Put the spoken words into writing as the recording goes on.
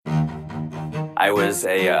I was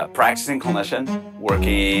a practicing clinician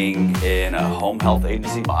working in a home health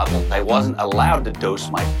agency model. I wasn't allowed to dose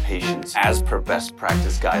my patients as per best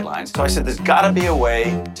practice guidelines. So I said, there's gotta be a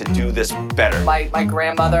way to do this better. My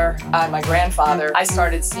grandmother and my grandfather, I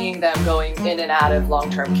started seeing them going in and out of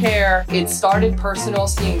long-term care. It started personal,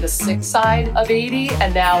 seeing the sick side of 80,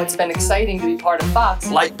 and now it's been exciting to be part of Fox.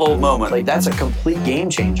 Light bulb moment. Like, that's a complete game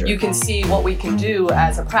changer. You can see what we can do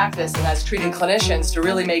as a practice and as treating clinicians to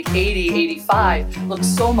really make 80, 85 look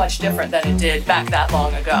so much different than it did back that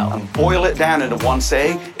long ago. And boil it down into one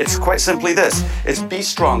saying, it's quite simply this. It's be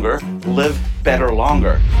stronger, live better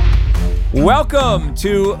longer. Welcome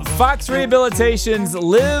to Fox Rehabilitation's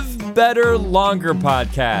Live Better Longer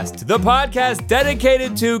podcast, the podcast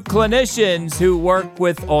dedicated to clinicians who work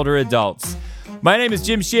with older adults. My name is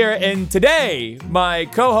Jim Shear, and today my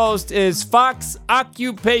co-host is Fox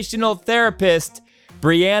occupational therapist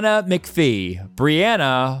Brianna McPhee.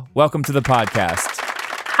 Brianna, welcome to the podcast.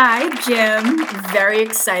 Hi, Jim. Very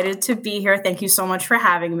excited to be here. Thank you so much for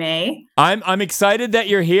having me. I'm excited that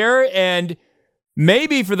you're here, and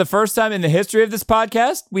maybe for the first time in the history of this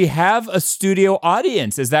podcast, we have a studio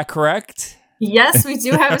audience. Is that correct? Yes, we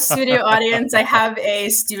do have a studio audience. I have a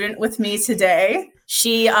student with me today.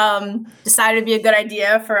 She decided it'd be a good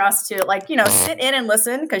idea for us to sit in and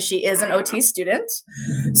listen because she is an OT student.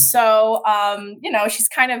 So, she's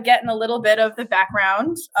kind of getting a little bit of the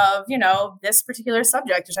background of, this particular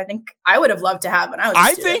subject, which I think I would have loved to have when I was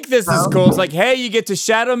a student. Think this is cool. It's like, hey, you get to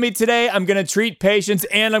shadow me today. I'm going to treat patients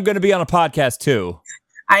and I'm going to be on a podcast too.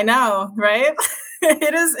 I know, right?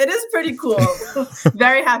 It is pretty cool.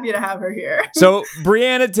 Very happy to have her here. So,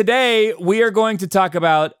 Brianna, today we are going to talk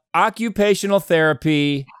about occupational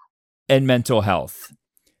therapy and mental health.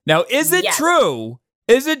 Now, is it true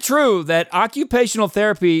that occupational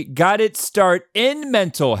therapy got its start in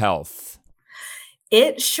mental health?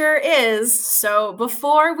 It sure is. So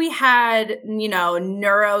before we had,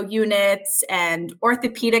 neuro units and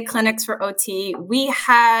orthopedic clinics for OT, we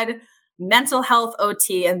had mental health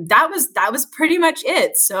OT, and that was pretty much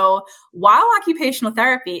it. So while occupational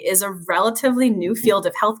therapy is a relatively new field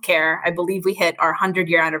of healthcare, I believe we hit our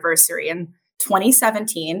 100-year anniversary in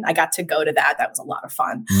 2017. I got to go to that. That was a lot of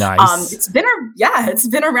fun. Nice. It's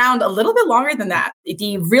been around a little bit longer than that.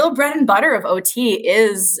 The real bread and butter of OT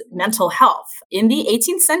is mental health. In the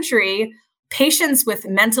 18th century, patients with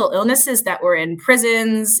mental illnesses that were in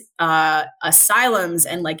prisons, asylums,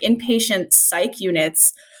 and inpatient psych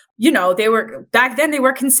units, they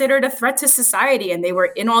were considered a threat to society, and they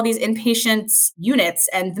were in all these inpatient units.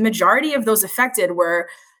 And the majority of those affected were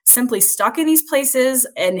simply stuck in these places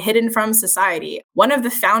and hidden from society. One of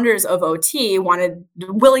the founders of OT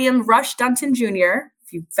William Rush Dunton Jr.,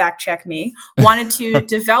 if you fact check me, wanted to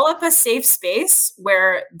develop a safe space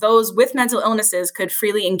where those with mental illnesses could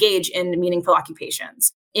freely engage in meaningful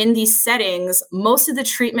occupations. In these settings, most of the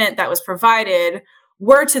treatment that was provided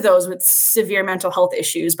were to those with severe mental health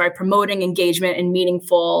issues by promoting engagement in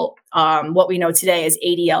meaningful, what we know today as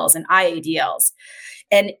ADLs and IADLs.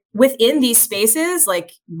 And within these spaces,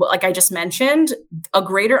 like I just mentioned, a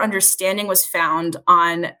greater understanding was found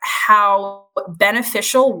on how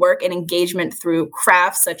beneficial work and engagement through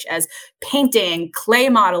crafts such as painting, clay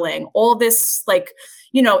modeling, all this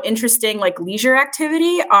interesting leisure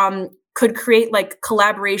activity could create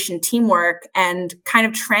collaboration, teamwork, and kind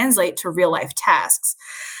of translate to real life tasks.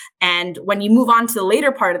 And when you move on to the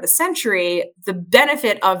later part of the century, the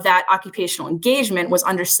benefit of that occupational engagement was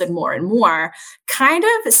understood more and more, kind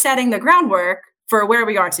of setting the groundwork for where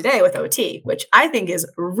we are today with OT, which I think is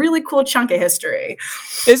a really cool chunk of history.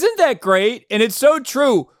 Isn't that great? And it's so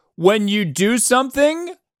true. When you do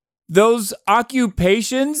something, those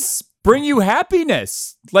occupations bring you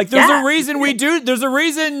happiness. There's a reason there's a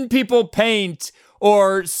reason people paint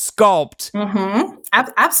or sculpt. Mm-hmm.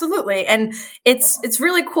 Absolutely. And it's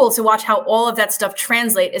really cool to watch how all of that stuff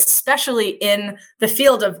translate, especially in the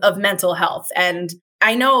field of mental health. And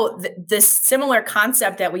I know this similar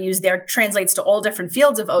concept that we use there translates to all different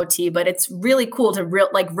fields of OT, but it's really cool to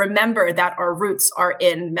remember that our roots are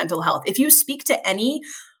in mental health. If you speak to any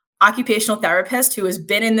occupational therapist who has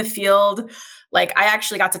been in the field, I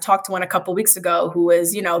actually got to talk to one a couple weeks ago who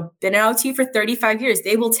has, been in OT for 35 years.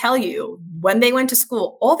 They will tell you when they went to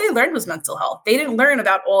school, all they learned was mental health. They didn't learn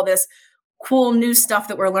about all this cool new stuff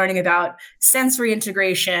that we're learning about sensory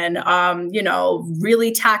integration,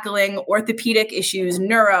 really tackling orthopedic issues,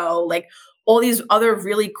 neuro, all these other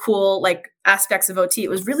really cool aspects of OT. It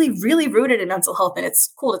was really, really rooted in mental health, and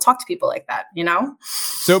it's cool to talk to people like that,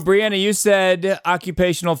 So, Brianna, you said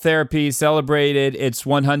occupational therapy celebrated its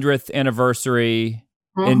 100th anniversary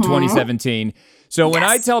in 2017. So when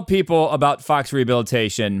I tell people about Fox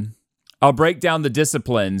Rehabilitation, I'll break down the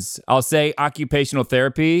disciplines. I'll say occupational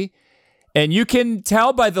therapy, and you can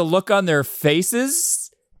tell by the look on their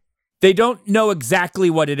faces, they don't know exactly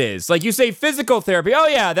what it is. Like you say physical therapy. Oh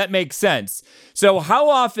yeah, that makes sense. So how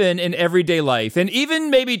often in everyday life, and even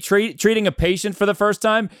maybe treating a patient for the first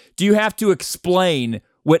time, do you have to explain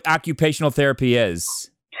what occupational therapy is?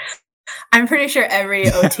 I'm pretty sure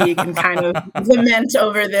every OT can kind of lament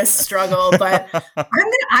over this struggle, but I'm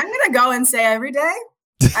gonna go and say every day.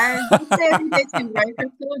 I would say every day too, right,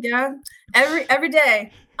 Crystal? Yeah, every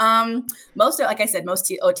day. Most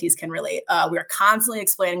OTs can relate. We're constantly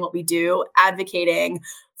explaining what we do, advocating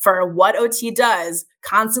for what OT does,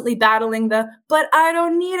 constantly battling but I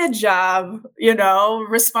don't need a job,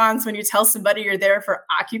 response when you tell somebody you're there for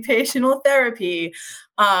occupational therapy.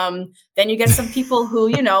 Then you get some people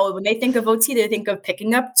who, when they think of OT, they think of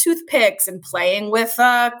picking up toothpicks and playing with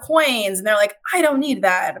coins. And they're like, I don't need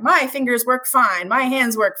that. My fingers work fine. My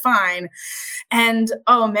hands work fine. And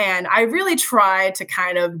oh man, I really try to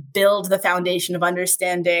kind of build the foundation of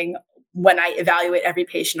understanding when I evaluate every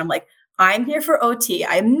patient. I'm like, I'm here for OT.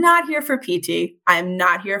 I'm not here for PT. I'm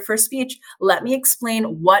not here for speech. Let me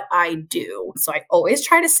explain what I do. So I always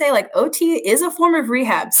try to say OT is a form of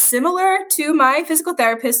rehab, similar to my physical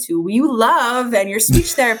therapist who you love and your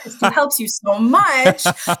speech therapist who helps you so much.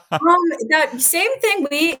 That same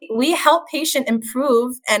thing, we help patient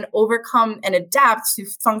improve and overcome and adapt to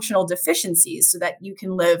functional deficiencies so that you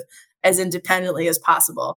can live as independently as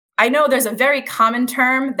possible. I know there's a very common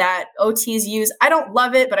term that OTs use. I don't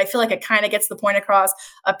love it, but I feel like it kind of gets the point across.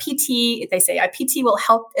 A PT, they say a PT will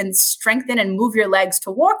help and strengthen and move your legs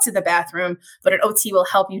to walk to the bathroom, but an OT will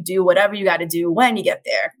help you do whatever you got to do when you get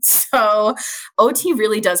there. So OT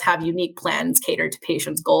really does have unique plans catered to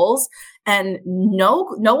patients' goals. And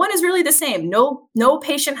no one is really the same. No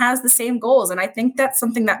patient has the same goals. And I think that's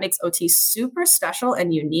something that makes OT super special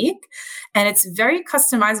and unique. And it's very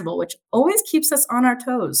customizable, which always keeps us on our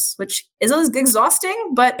toes, which is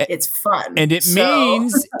exhausting, but it's fun. And it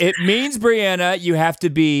means, Brianna, you have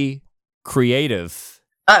to be creative.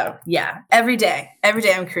 Oh, yeah. Every day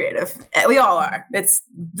I'm creative. We all are. It's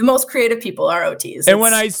the most creative people are OTs. And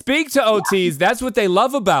when I speak to OTs, that's what they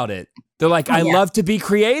love about it. They're like, I love to be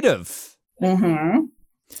creative. Mm-hmm.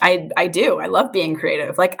 I do. I love being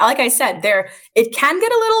creative. Like I said, it can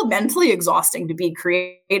get a little mentally exhausting to be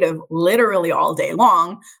creative literally all day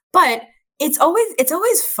long, but it's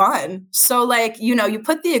always fun. So you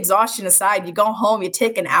put the exhaustion aside, you go home, you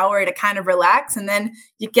take an hour to kind of relax, and then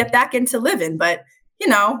you get back into living. But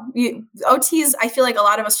OTs, I feel like a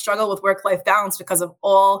lot of us struggle with work-life balance because of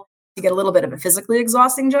to get a little bit of a physically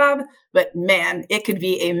exhausting job, but man, it could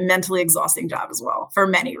be a mentally exhausting job as well for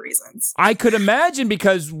many reasons. I could imagine,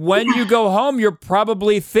 because when you go home, you're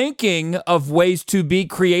probably thinking of ways to be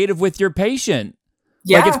creative with your patient.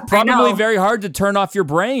 Yeah, it's probably very hard to turn off your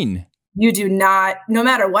brain. You do not, no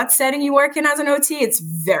matter what setting you work in as an OT, it's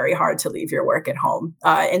very hard to leave your work at home.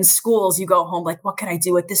 In schools, you go home what can I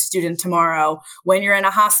do with this student tomorrow? When you're in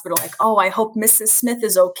a hospital, I hope Mrs. Smith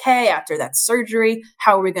is okay after that surgery.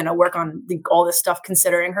 How are we going to work on all this stuff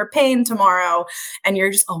considering her pain tomorrow? And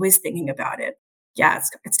you're just always thinking about it. Yeah,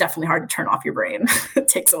 it's definitely hard to turn off your brain. It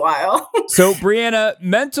takes a while. So, Brianna,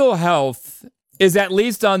 mental health is at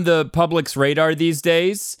least on the public's radar these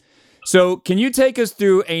days. So can you take us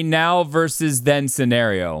through a now versus then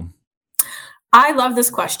scenario? I love this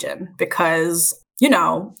question because,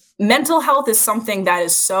 mental health is something that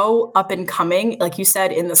is so up and coming, like you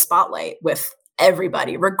said, in the spotlight with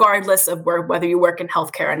everybody, regardless of whether you work in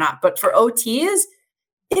healthcare or not. But for OTs,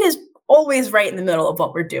 it is always right in the middle of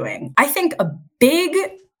what we're doing. I think a big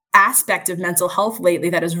aspect of mental health lately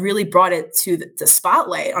that has really brought it to the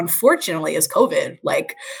spotlight, unfortunately, is COVID.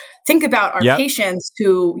 Think about our patients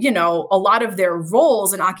who, a lot of their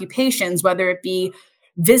roles and occupations, whether it be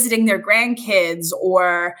visiting their grandkids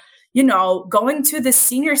or, going to the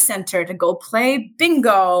senior center to go play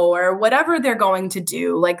bingo or whatever they're going to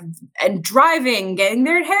do, and driving, getting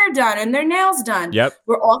their hair done and their nails done. Yep.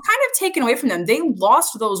 We're all kind of taken away from them. They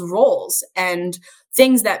lost those roles and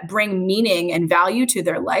things that bring meaning and value to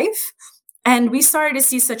their life. And we started to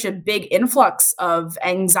see such a big influx of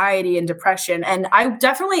anxiety and depression. And I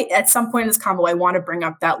definitely, at some point in this convo, I want to bring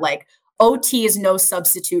up that OT is no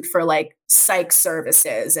substitute for psych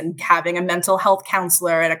services and having a mental health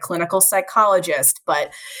counselor and a clinical psychologist.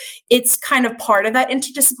 But it's kind of part of that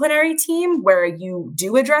interdisciplinary team where you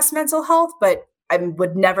do address mental health. But I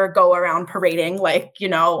would never go around parading like,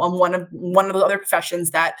 on one of the other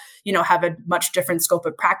professions that, have a much different scope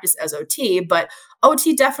of practice as OT. But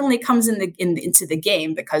OT definitely comes into the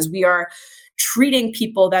game because we are treating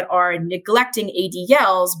people that are neglecting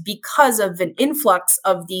ADLs because of an influx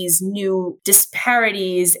of these new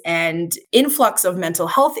disparities and influx of mental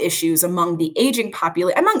health issues among the aging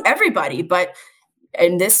population, among everybody. But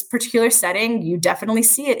in this particular setting, you definitely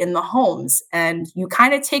see it in the homes, and you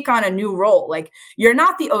kind of take on a new role. Like, you're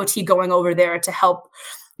not the OT going over there to help,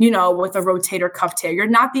 with a rotator cuff tear. You're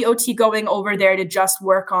not the OT going over there to just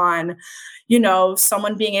work on,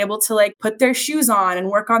 someone being able to like put their shoes on and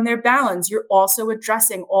work on their balance. You're also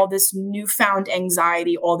addressing all this newfound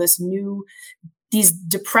anxiety, these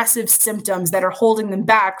depressive symptoms that are holding them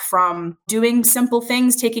back from doing simple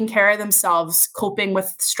things, taking care of themselves, coping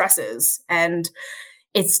with stresses. And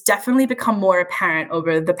it's definitely become more apparent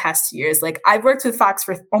over the past years. Like, I've worked with Fox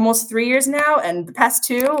for almost 3 years now, and the past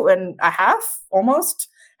 2.5 almost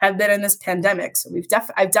have been in this pandemic. So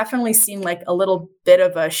I've definitely seen like a little bit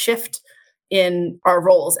of a shift in our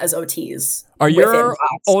roles as OTs. Are your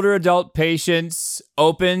older adult patients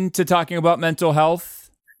open to talking about mental health?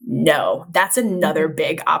 No, that's another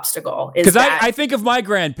big obstacle. Because I think of my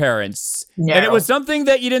grandparents, and it was something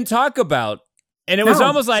that you didn't talk about. And it was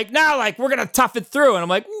almost like, no, like, we're going to tough it through. And I'm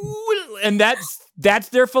like, and that's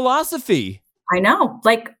their philosophy. I know.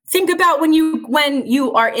 Like, think about when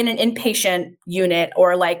you are in an inpatient unit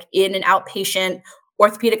or like in an outpatient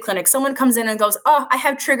orthopedic clinic, someone comes in and goes, oh, I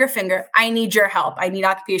have trigger finger. I need your help. I need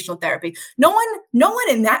occupational therapy. No one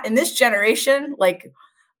in this generation, like,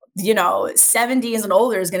 70s and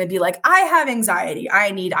older, is going to be like, I have anxiety.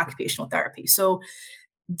 I need occupational therapy. So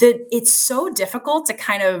it's so difficult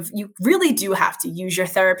to you really do have to use your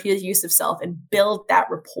therapeutic use of self and build that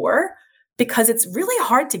rapport, because it's really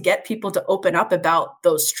hard to get people to open up about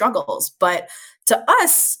those struggles. But to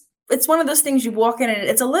us, it's one of those things you walk in and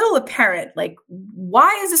it's a little apparent, like, why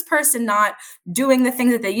is this person not doing the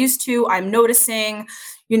things that they used to? I'm noticing,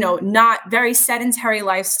 not very sedentary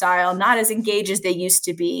lifestyle, not as engaged as they used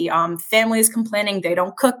to be. Families complaining they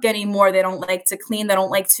don't cook anymore. They don't like to clean. They don't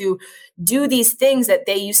like to do these things that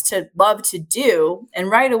they used to love to do. And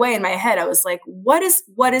right away in my head, I was like, what is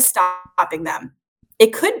stopping them?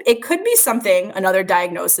 It could be something, another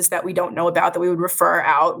diagnosis that we don't know about that we would refer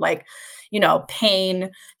out, like, pain,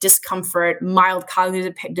 discomfort, mild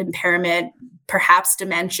cognitive impairment, perhaps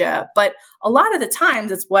dementia. But a lot of the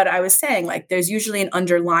times, it's what I was saying, like, there's usually an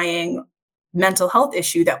underlying mental health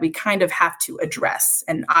issue that we kind of have to address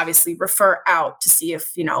and obviously refer out to see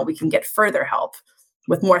if, we can get further help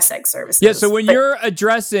with more psych services. Yeah. So when you're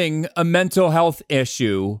addressing a mental health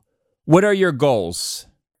issue, what are your goals?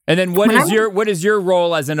 And then what is your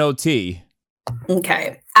role as an OT?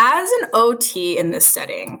 Okay. As an OT in this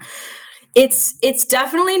setting, it's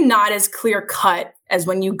definitely not as clear cut as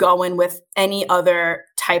when you go in with any other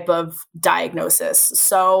type of diagnosis.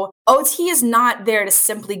 So OT is not there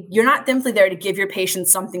you're not simply there to give your patient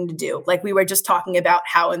something to do. Like we were just talking about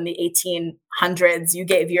how in the 1800s, you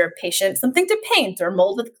gave your patient something to paint or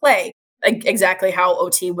mold with clay. Exactly how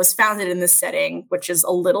OT was founded in this setting, which is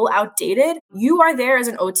a little outdated. You are there as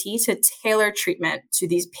an OT to tailor treatment to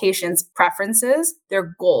these patients' preferences,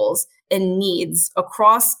 their goals, and needs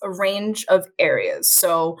across a range of areas.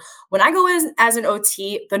 So when I go in as an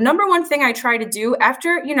OT, the number one thing I try to do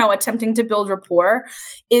after, attempting to build rapport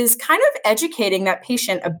is kind of educating that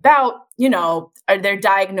patient about, their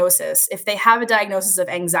diagnosis. If they have a diagnosis of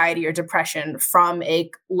anxiety or depression from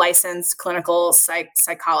a licensed clinical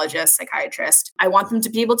psychologist, psychiatrist, I want them to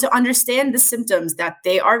be able to understand the symptoms, that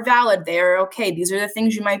they are valid, they are okay. These are the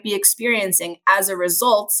things you might be experiencing as a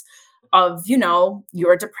result of,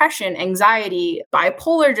 your depression, anxiety,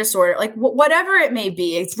 bipolar disorder, like whatever it may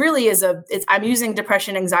be. It really is I'm using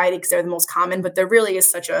depression, anxiety because they're the most common, but there really is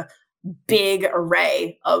such a big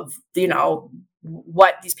array of,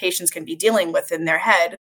 what these patients can be dealing with in their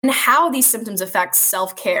head and how these symptoms affect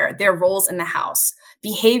self-care, their roles in the house,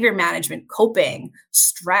 behavior management, coping,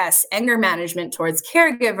 stress, anger management towards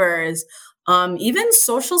caregivers, even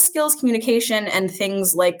social skills, communication, and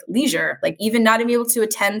things like leisure, like even not being able to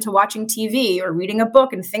attend to watching TV or reading a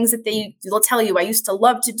book and things that they'll tell you, I used to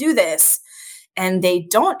love to do this, and they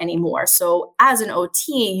don't anymore. So as an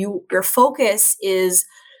OT, your focus is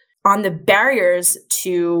on the barriers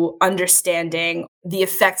to understanding the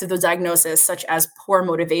effects of the diagnosis, such as poor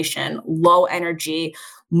motivation, low energy,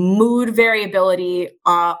 mood variability,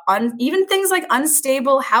 even things like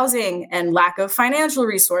unstable housing and lack of financial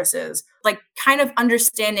resources, like kind of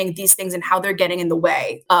understanding these things and how they're getting in the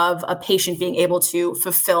way of a patient being able to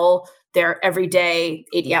fulfill their everyday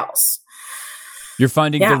ADLs. You're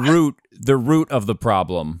finding the root of the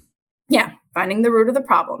problem. Yeah, finding the root of the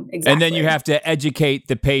problem. Exactly. And then you have to educate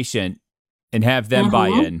the patient and have them buy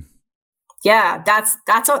in. Yeah, that's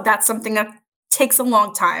something that takes a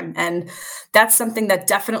long time. And that's something that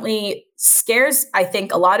definitely scares, I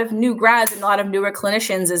think, a lot of new grads and a lot of newer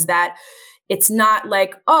clinicians, is that it's not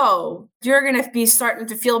like, oh, you're going to be starting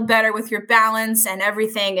to feel better with your balance and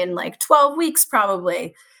everything in like 12 weeks,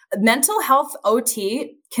 probably. Mental health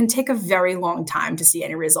OT can take a very long time to see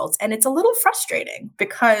any results. And it's a little frustrating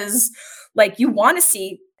because like you want to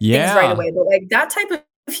see things right away, but like that type of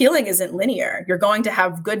healing isn't linear. You're going to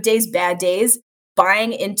have good days, bad days.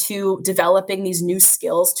 Buying into developing these new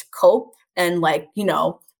skills to cope and like,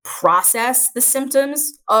 process the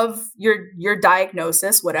symptoms of your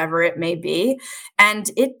diagnosis, whatever it may be.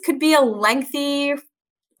 And it could be a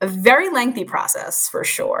very lengthy process for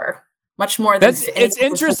sure. Much more than it's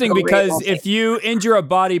interesting because if you injure a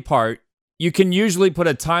body part, you can usually put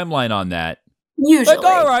a timeline on that. Usually. Like,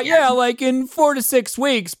 all right, like in 4 to 6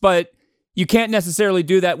 weeks, but you can't necessarily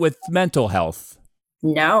do that with mental health.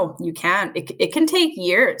 No, you can't. It can take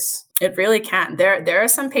years. It really can. There are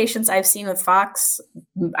some patients I've seen with Fox.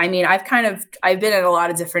 I mean, I've been in a lot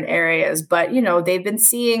of different areas, but they've been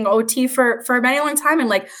seeing OT for a very long time, and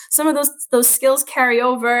like some of those skills carry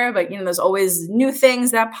over, but there's always new things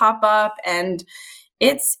that pop up, and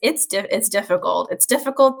it's difficult. It's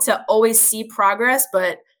difficult to always see progress,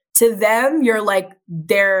 but to them, you're like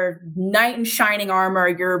their knight in shining armor.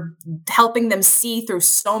 You're helping them see through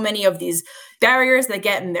so many of these barriers that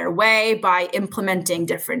get in their way by implementing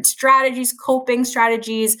different strategies, coping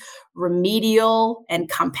strategies, remedial and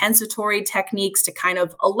compensatory techniques to kind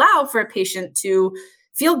of allow for a patient to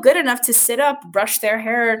feel good enough to sit up, brush their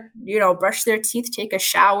hair, brush their teeth, take a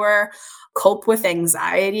shower, cope with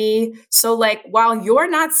anxiety. So like, while you're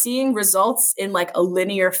not seeing results in like a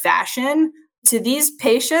linear fashion, to these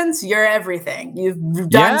patients, you're everything. You've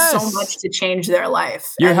done so much to change their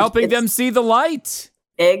life. You're helping them see the light.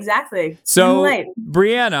 Exactly. So,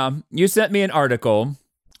 Brianna, you sent me an article,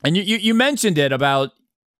 and you mentioned it about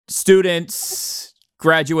students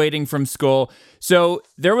graduating from school. So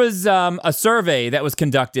there was a survey that was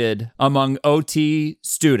conducted among OT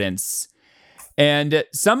students, and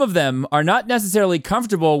some of them are not necessarily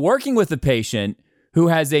comfortable working with a patient who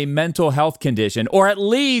has a mental health condition, or at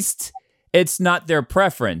least it's not their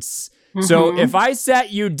preference. So if I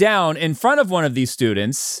sat you down in front of one of these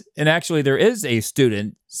students, and actually there is a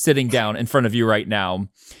student sitting down in front of you right now,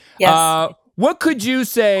 what could you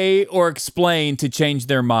say or explain to change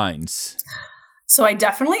their minds? So I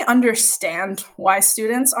definitely understand why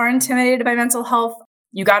students are intimidated by mental health.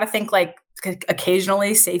 You got to think like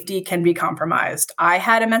occasionally safety can be compromised. I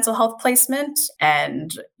had a mental health placement,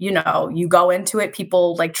 and you go into it,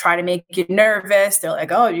 people like try to make you nervous. They're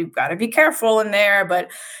like, oh, you've got to be careful in there. But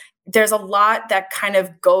there's a lot that kind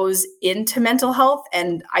of goes into mental health.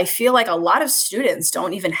 And I feel like a lot of students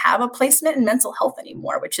don't even have a placement in mental health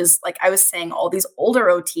anymore, which is like I was saying, all these older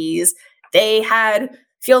OTs, they had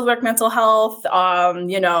fieldwork mental health,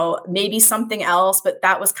 maybe something else, but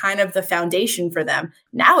that was kind of the foundation for them.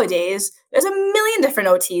 Nowadays, there's a million different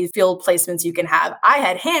OT field placements you can have. I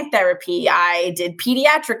had hand therapy. I did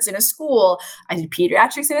pediatrics in a school. I did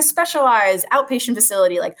pediatrics in a specialized outpatient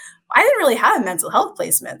facility. Like, I didn't really have a mental health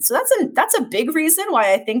placement. So that's a big reason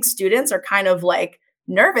why I think students are kind of like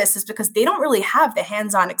nervous, is because they don't really have the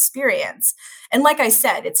hands-on experience. And like I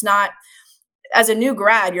said, it's not, as a new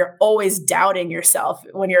grad, you're always doubting yourself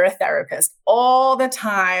when you're a therapist all the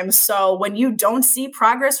time. So when you don't see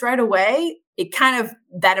progress right away, it kind of,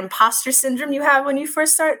 that imposter syndrome you have when you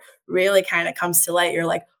first start really kind of comes to light. You're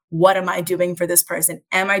like, what am I doing for this person?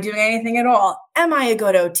 Am I doing anything at all? Am I a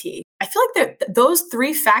good OT? I feel like those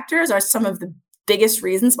three factors are some of the biggest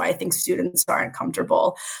reasons why I think students aren't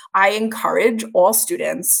comfortable. I encourage all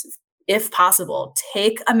students, if possible,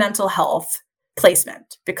 take a mental health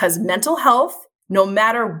placement, because mental health, no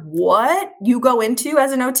matter what you go into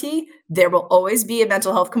as an OT, there will always be a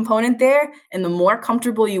mental health component there. And the more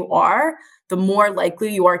comfortable you are, the more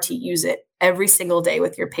likely you are to use it every single day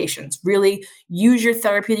with your patients. Really use your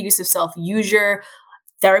therapeutic use of self, use your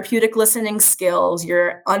therapeutic listening skills,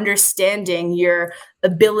 your understanding, your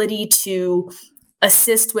ability to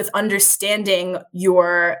assist with understanding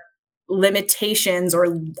your limitations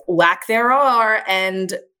or lack thereof,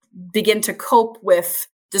 and begin to cope with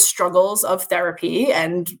the struggles of therapy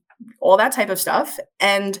and all that type of stuff.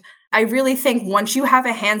 And I really think once you have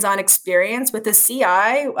a hands-on experience with a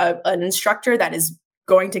CI, an instructor that is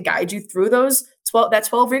going to guide you through that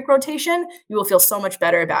 12-week rotation, you will feel so much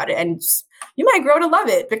better about it. And you might grow to love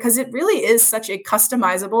it, because it really is such a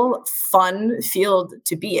customizable, fun field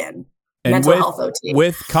to be in. And mental health OT.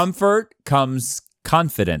 with comfort comes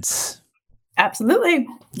confidence. Absolutely.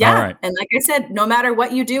 Yeah. All right. And like I said, no matter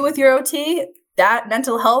what you do with your OT, that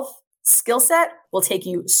mental health skill set will take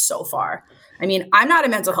you so far. I mean, I'm not a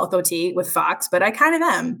mental health OT with Fox, but I kind of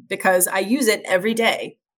am because I use it every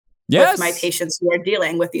day with my patients who are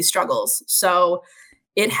dealing with these struggles. So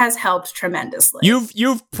it has helped tremendously.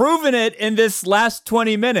 You've proven it in this last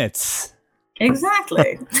 20 minutes.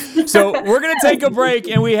 Exactly. So we're going to take a break,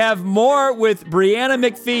 and we have more with Brianna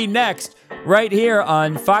McPhee next, right here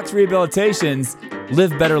on Fox Rehabilitation's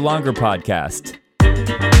Live Better Longer podcast.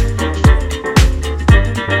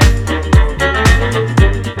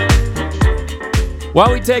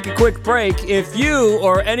 While we take a quick break, if you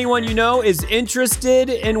or anyone you know is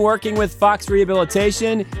interested in working with Fox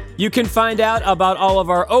Rehabilitation, you can find out about all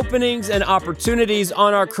of our openings and opportunities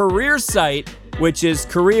on our career site, which is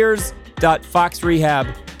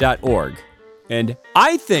careers.foxrehab.org. And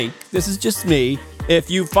I think, this is just me, if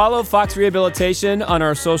you follow Fox Rehabilitation on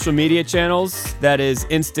our social media channels, that is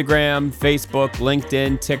Instagram, Facebook,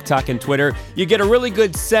 LinkedIn, TikTok, and Twitter, you get a really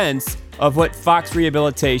good sense of what Fox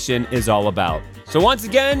Rehabilitation is all about. So once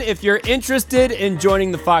again, if you're interested in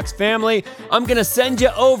joining the Fox family, I'm going to send you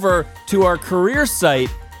over to our career site,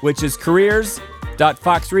 which is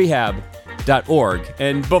careers.foxrehab.org.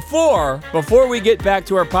 And before we get back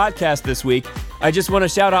to our podcast this week, I just want to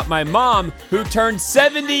shout out my mom, who turned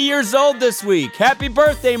 70 years old this week. Happy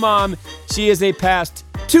birthday, Mom. She is a past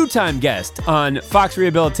 2-time guest on Fox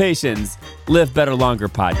Rehabilitation's Live Better Longer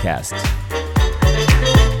podcast.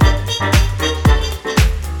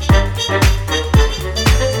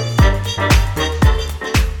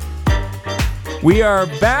 We are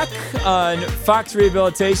back on Fox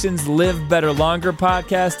Rehabilitation's Live Better Longer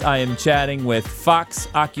podcast. I am chatting with Fox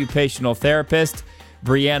occupational therapist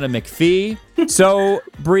Brianna McPhee. So,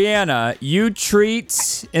 Brianna, you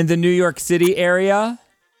treat in the New York City area?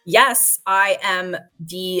 Yes, I'm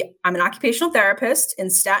an occupational therapist in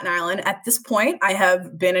Staten Island. At this point, I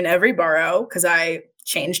have been in every borough because I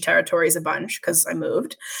changed territories a bunch because I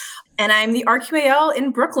moved. And I'm the RQAL in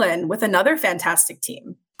Brooklyn with another fantastic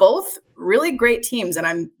team. Both really great teams, and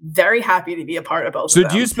I'm very happy to be a part of both of them. So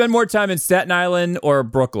do you spend more time in Staten Island or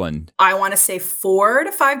Brooklyn? I want to say 4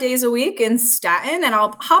 to 5 days a week in Staten, and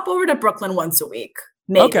I'll hop over to Brooklyn once a week,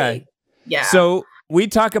 maybe. Okay. Yeah. So we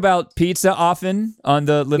talk about pizza often on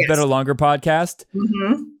the Live Better Longer podcast.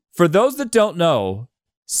 Mm-hmm. For those that don't know,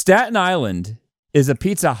 Staten Island is a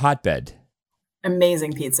pizza hotbed.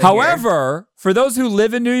 Amazing pizza. However, for those who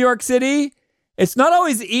live in New York City, it's not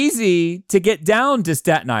always easy to get down to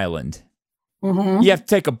Staten Island. Mm-hmm. You have to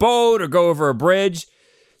take a boat or go over a bridge.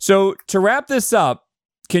 So to wrap this up,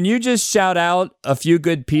 can you just shout out a few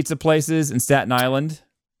good pizza places in Staten Island?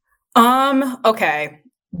 Okay.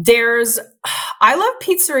 I love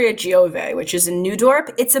Pizzeria Giove, which is in New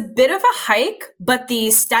Dorp. It's a bit of a hike, but the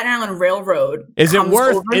Staten Island Railroad Is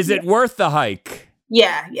it worth the hike?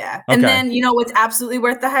 Yeah, yeah. And then, you know what's absolutely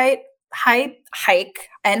worth the hike?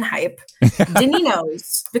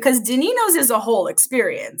 Danino's, because Danino's is a whole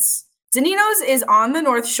experience. Danino's is on the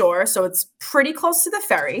North Shore, so it's pretty close to the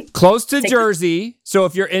ferry. Close to Jersey. So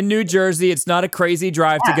if you're in New Jersey, it's not a crazy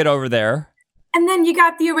drive to get over there. And then you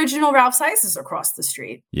got the original Ralph's Ices across the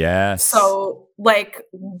street. Yes. So like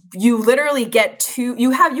you literally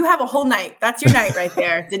you have a whole night. That's your night right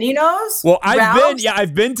there. Danino's. Well,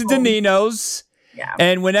 I've been to Danino's. Yeah.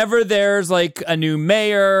 And whenever there's like a new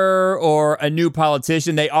mayor or a new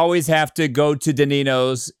politician, they always have to go to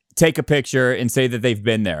Danino's, take a picture, and say that they've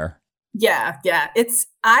been there. Yeah, yeah.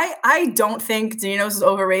 I don't think Danino's is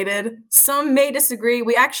overrated. Some may disagree.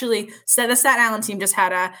 We actually said the Staten Island team just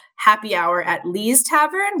had a happy hour at Lee's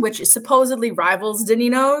Tavern, which supposedly rivals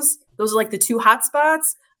Danino's. Those are like the two hot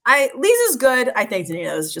spots. Lee's is good. I think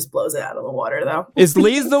Danino's just blows it out of the water, though. Is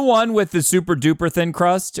Lee's the one with the super duper thin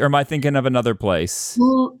crust, or am I thinking of another place?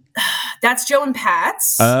 That's Joe and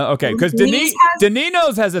Pat's. Okay, because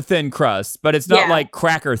Danino's has a thin crust, but it's not like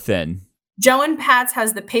cracker thin. Joe and Pat's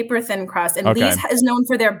has the paper thin crust, and Lee's is known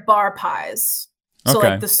for their bar pies. So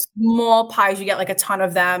like the small pies, you get like a ton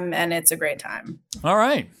of them, and it's a great time. All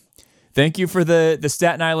right. Thank you for the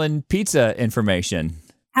Staten Island pizza information.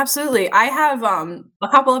 Absolutely. I have a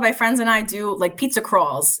couple of my friends and I do like pizza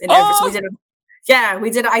crawls. So we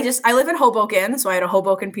did. I live in Hoboken, so I had a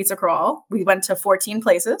Hoboken pizza crawl. We went to 14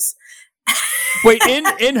 places. Wait,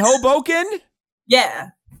 in Hoboken?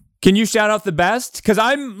 Yeah. Can you shout out the best? Because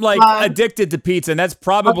I'm like addicted to pizza, and that's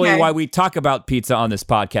probably why we talk about pizza on this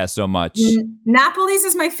podcast so much. Napoli's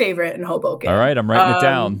is my favorite in Hoboken. All right, I'm writing it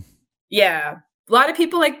down. Yeah. A lot of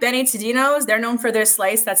people like Benny Tadino's, they're known for their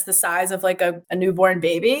slice that's the size of like a newborn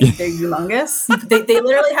baby. They're humongous. They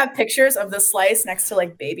literally have pictures of the slice next to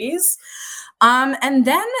like babies. And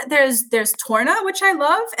then there's Torna, which I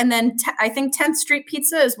love. And then I think 10th Street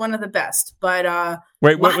Pizza is one of the best. But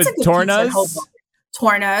wait, what was Torna's?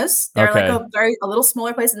 Torna's. They're Okay. like a little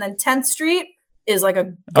smaller place. And then 10th Street is like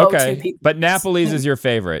a go-to pizza. But Napoli's is your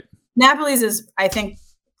favorite. Napoli's is, I think,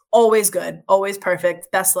 always good, always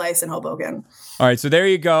perfect. Best slice in Hoboken. All right, so there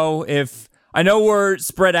you go. If I know we're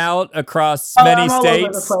spread out across many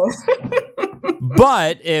states,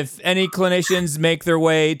 but if any clinicians make their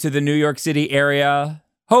way to the New York City area,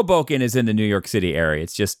 Hoboken is in the New York City area.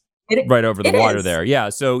 It's just right over the water there. Yeah,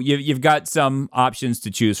 so you've got some options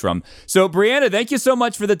to choose from. So Brianna, thank you so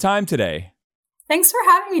much for the time today. Thanks for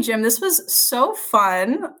having me, Jim. This was so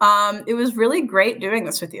fun. It was really great doing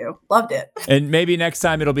this with you. Loved it. And maybe next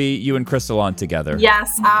time it'll be you and Crystal on together.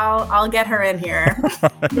 Yes, I'll get her in here.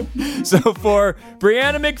 So for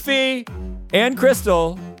Brianna McPhee and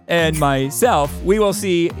Crystal and myself, we will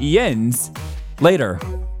see Jens later.